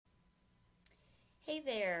Hey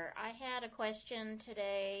there, I had a question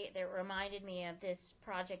today that reminded me of this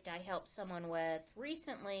project I helped someone with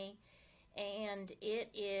recently, and it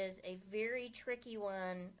is a very tricky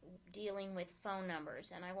one dealing with phone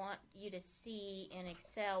numbers, and I want you to see in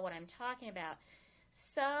Excel what I'm talking about.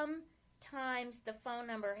 Sometimes the phone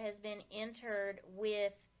number has been entered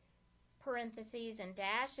with parentheses and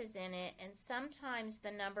dashes in it, and sometimes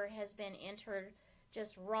the number has been entered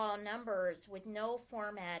just raw numbers with no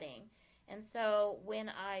formatting. And so when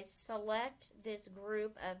I select this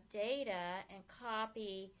group of data and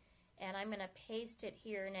copy, and I'm going to paste it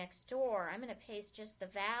here next door, I'm going to paste just the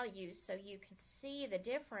values so you can see the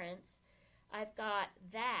difference. I've got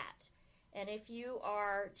that. And if you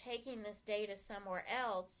are taking this data somewhere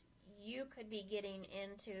else, you could be getting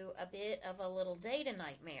into a bit of a little data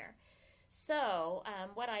nightmare. So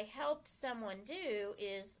what I helped someone do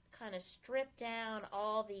is kind of strip down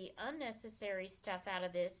all the unnecessary stuff out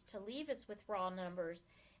of this to leave us with raw numbers,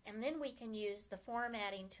 and then we can use the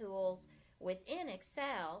formatting tools within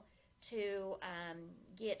Excel to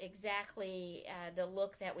get exactly the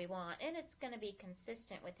look that we want, and it's going to be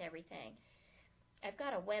consistent with everything. I've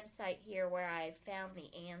got a website here where I found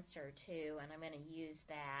the answer to, and I'm going to use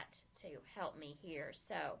that to help me here.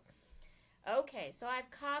 So okay, so I've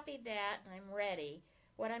copied that and I'm ready.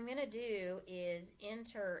 What I'm going to do is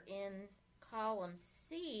enter in column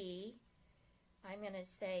C, I'm going to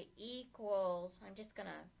say equals, I'm just going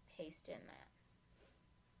to paste in that.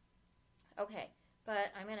 Okay,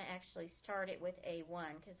 but I'm going to actually start it with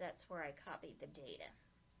A1 because that's where I copied the data.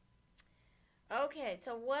 Okay,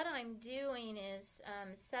 so what I'm doing is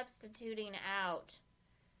substituting out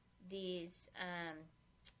these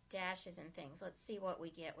dashes and things. Let's see what we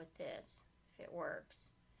get with this, if it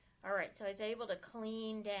works. Alright, so I was able to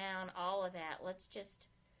clean down all of that. Let's just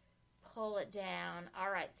pull it down.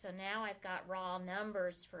 Alright, so now I've got raw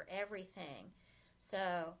numbers for everything.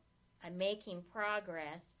 So I'm making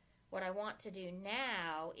progress. What I want to do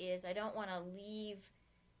now is I don't want to leave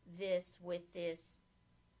this with this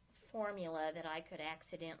formula that I could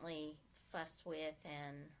accidentally fuss with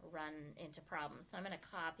and run into problems. So I'm going to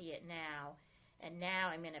copy it now. And now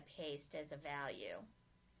I'm going to paste as a value.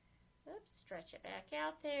 Oops, stretch it back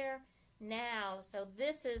out there. Now, so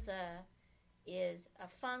this is a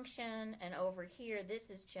function, and over here this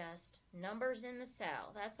is just numbers in the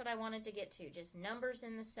cell. That's what I wanted to get to, just numbers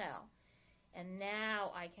in the cell. And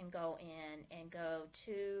now I can go in and go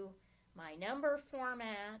to my number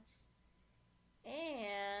formats,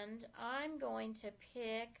 and I'm going to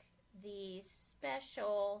pick the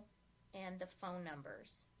special and the phone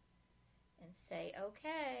numbers. And say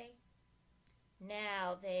OK.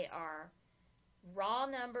 Now they are raw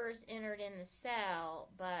numbers entered in the cell,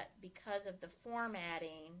 but because of the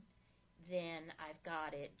formatting, then I've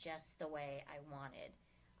got it just the way I wanted.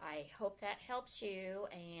 I hope that helps you,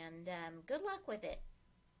 and good luck with it.